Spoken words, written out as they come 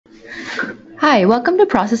Hi, welcome to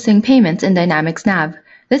Processing Payments in Dynamics NAV.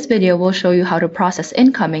 This video will show you how to process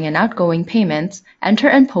incoming and outgoing payments, enter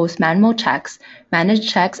and post manual checks, manage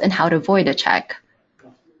checks, and how to void a check.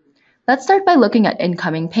 Let's start by looking at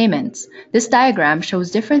incoming payments. This diagram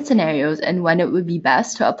shows different scenarios and when it would be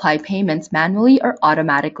best to apply payments manually or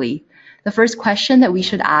automatically. The first question that we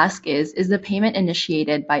should ask is the payment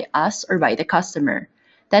initiated by us or by the customer?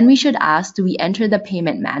 Then we should ask, do we enter the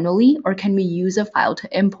payment manually or can we use a file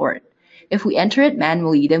to import? If we enter it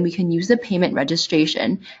manually, then we can use the payment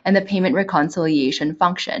registration and the payment reconciliation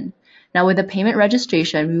function. Now with the payment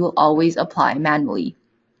registration, we will always apply manually.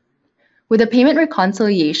 With the payment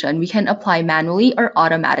reconciliation, we can apply manually or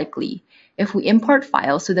automatically. If we import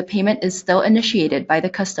files so the payment is still initiated by the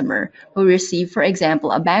customer, but we receive, for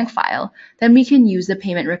example, a bank file, then we can use the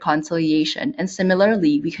payment reconciliation, and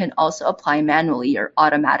similarly, we can also apply manually or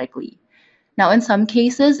automatically. Now in some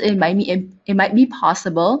cases, it might be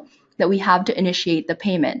possible that we have to initiate the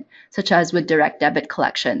payment, such as with direct debit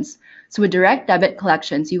collections. So with direct debit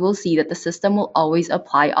collections, you will see that the system will always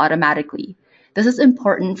apply automatically. This is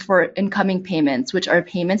important for incoming payments, which are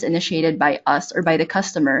payments initiated by us or by the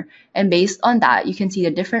customer, and based on that, you can see the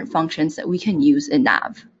different functions that we can use in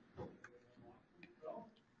NAV.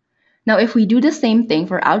 Now, if we do the same thing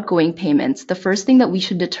for outgoing payments, the first thing that we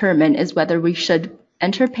should determine is whether we should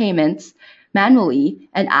enter payments manually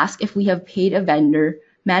and ask if we have paid a vendor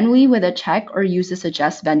manually with a check or use the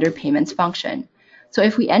suggest vendor payments function. So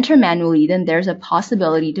if we enter manually, then there's a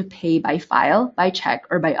possibility to pay by file, by check,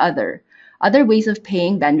 or by other. Other ways of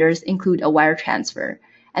paying vendors include a wire transfer,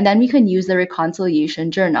 and then we can use the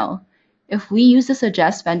reconciliation journal. If we use the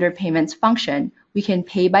suggest vendor payments function, we can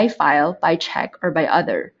pay by file, by check, or by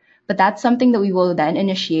other. But that's something that we will then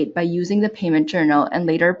initiate by using the payment journal and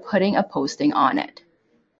later putting a posting on it.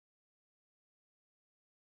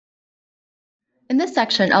 In this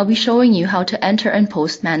section, I'll be showing you how to enter and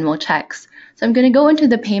post manual checks. So I'm going to go into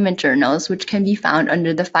the payment journals, which can be found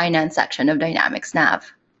under the Finance section of Dynamics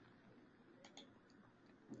NAV.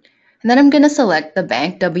 And then I'm going to select the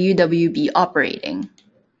bank WWB operating.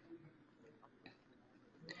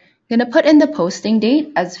 I'm going to put in the posting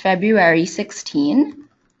date as February 16,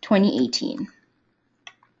 2018.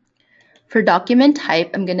 For document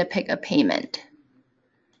type, I'm going to pick a payment.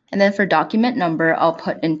 And then for document number, I'll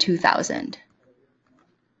put in 2000.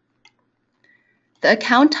 The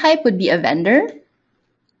account type would be a vendor,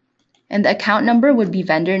 and the account number would be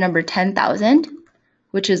vendor number 10,000,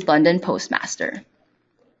 which is London Postmaster.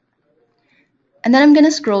 And then I'm going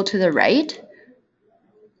to scroll to the right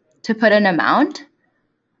to put an amount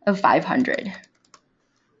of 500.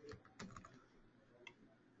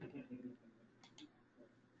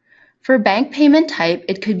 For bank payment type,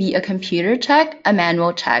 it could be a computer check, a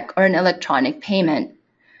manual check, or an electronic payment.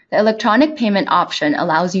 The electronic payment option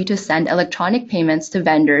allows you to send electronic payments to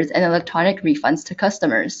vendors and electronic refunds to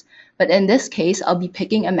customers, but in this case, I'll be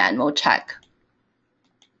picking a manual check.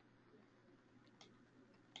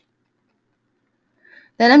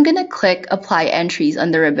 Then I'm going to click Apply Entries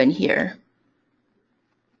on the ribbon here.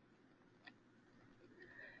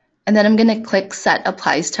 And then I'm going to click Set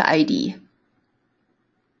Applies to ID.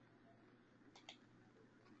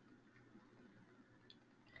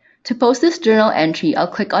 To post this journal entry, I'll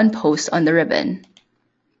click on Post on the ribbon.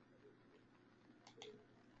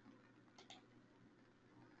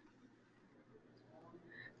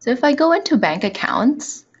 So if I go into Bank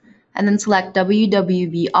Accounts and then select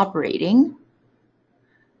WWB Operating,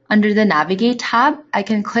 under the Navigate tab, I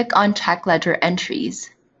can click on Check Ledger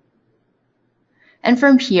Entries. And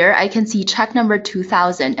from here, I can see check number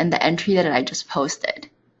 2000 and the entry that I just posted.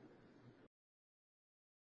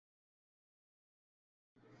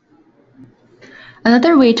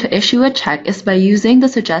 Another way to issue a check is by using the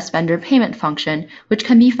Suggest Vendor Payment function, which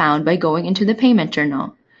can be found by going into the Payment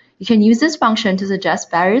Journal. You can use this function to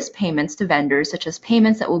suggest various payments to vendors, such as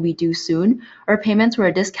payments that will be due soon or payments where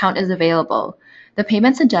a discount is available. The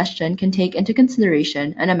payment suggestion can take into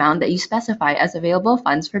consideration an amount that you specify as available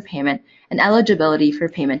funds for payment and eligibility for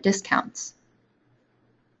payment discounts.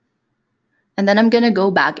 And then I'm going to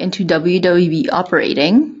go back into WWB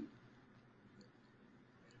Operating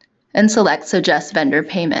and select Suggest Vendor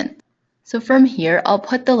Payment. So from here, I'll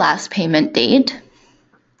put the last payment date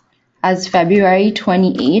as February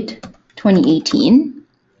 28, 2018.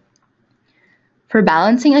 For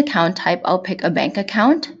balancing account type, I'll pick a bank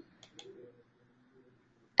account.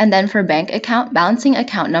 And then for bank account, balancing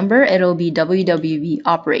account number, it'll be WWB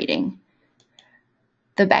Operating.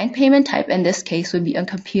 The bank payment type in this case would be a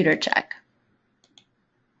computer check.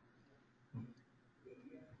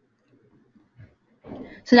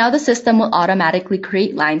 So now the system will automatically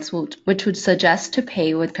create lines which would suggest to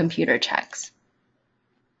pay with computer checks.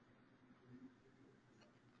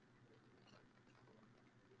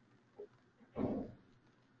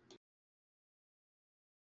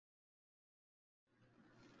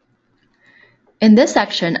 In this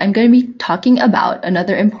section, I'm going to be talking about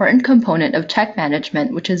another important component of check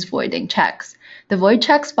management, which is voiding checks. The void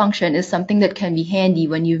checks function is something that can be handy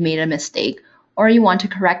when you've made a mistake or you want to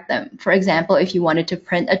correct them. For example, if you wanted to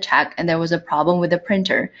print a check and there was a problem with the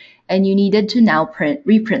printer and you needed to now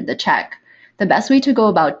reprint the check. The best way to go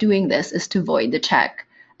about doing this is to void the check.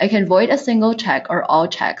 I can void a single check or all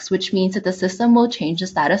checks, which means that the system will change the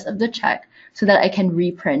status of the check so that I can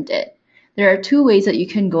reprint it. There are two ways that you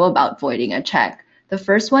can go about voiding a check. The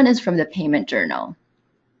first one is from the payment journal.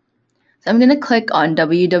 So I'm going to click on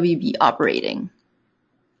WWB operating.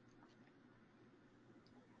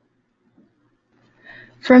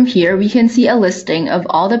 From here, we can see a listing of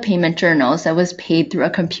all the payment journals that was paid through a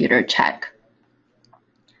computer check.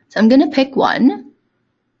 So I'm going to pick one.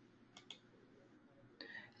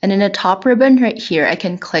 And in the top ribbon right here, I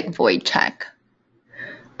can click void check.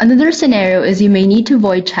 Another scenario is you may need to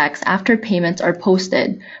void checks after payments are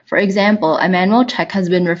posted. For example, a manual check has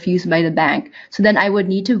been refused by the bank, so then I would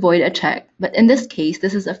need to void a check. But in this case,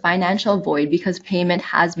 this is a financial void because payment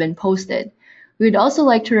has been posted. We would also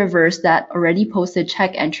like to reverse that already posted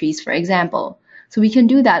check entries, for example. So we can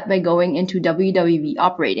do that by going into WWB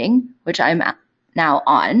operating, which I'm now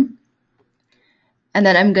on. And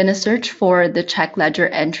then I'm going to search for the check ledger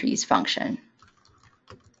entries function.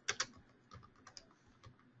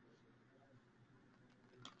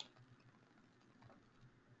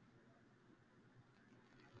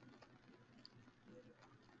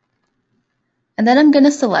 And then I'm going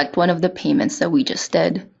to select one of the payments that we just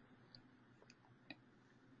did.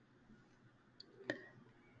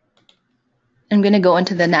 I'm going to go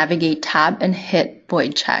into the Navigate tab and hit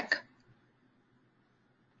Void Check.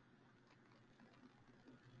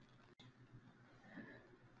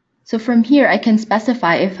 So from here, I can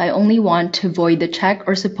specify if I only want to void the check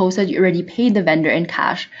or suppose that you already paid the vendor in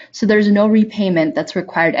cash, so there's no repayment that's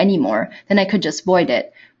required anymore, then I could just void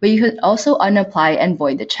it. But you could also unapply and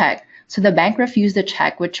void the check. So the bank refused the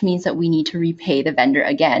check, which means that we need to repay the vendor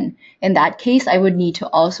again. In that case, I would need to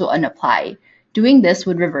also unapply. Doing this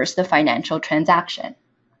would reverse the financial transaction.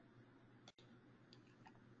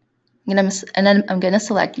 And then I'm going to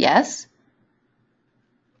select yes.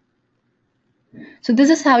 So this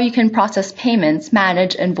is how you can process payments,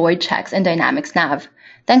 manage and void checks in Dynamics NAV.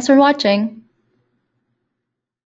 Thanks for watching.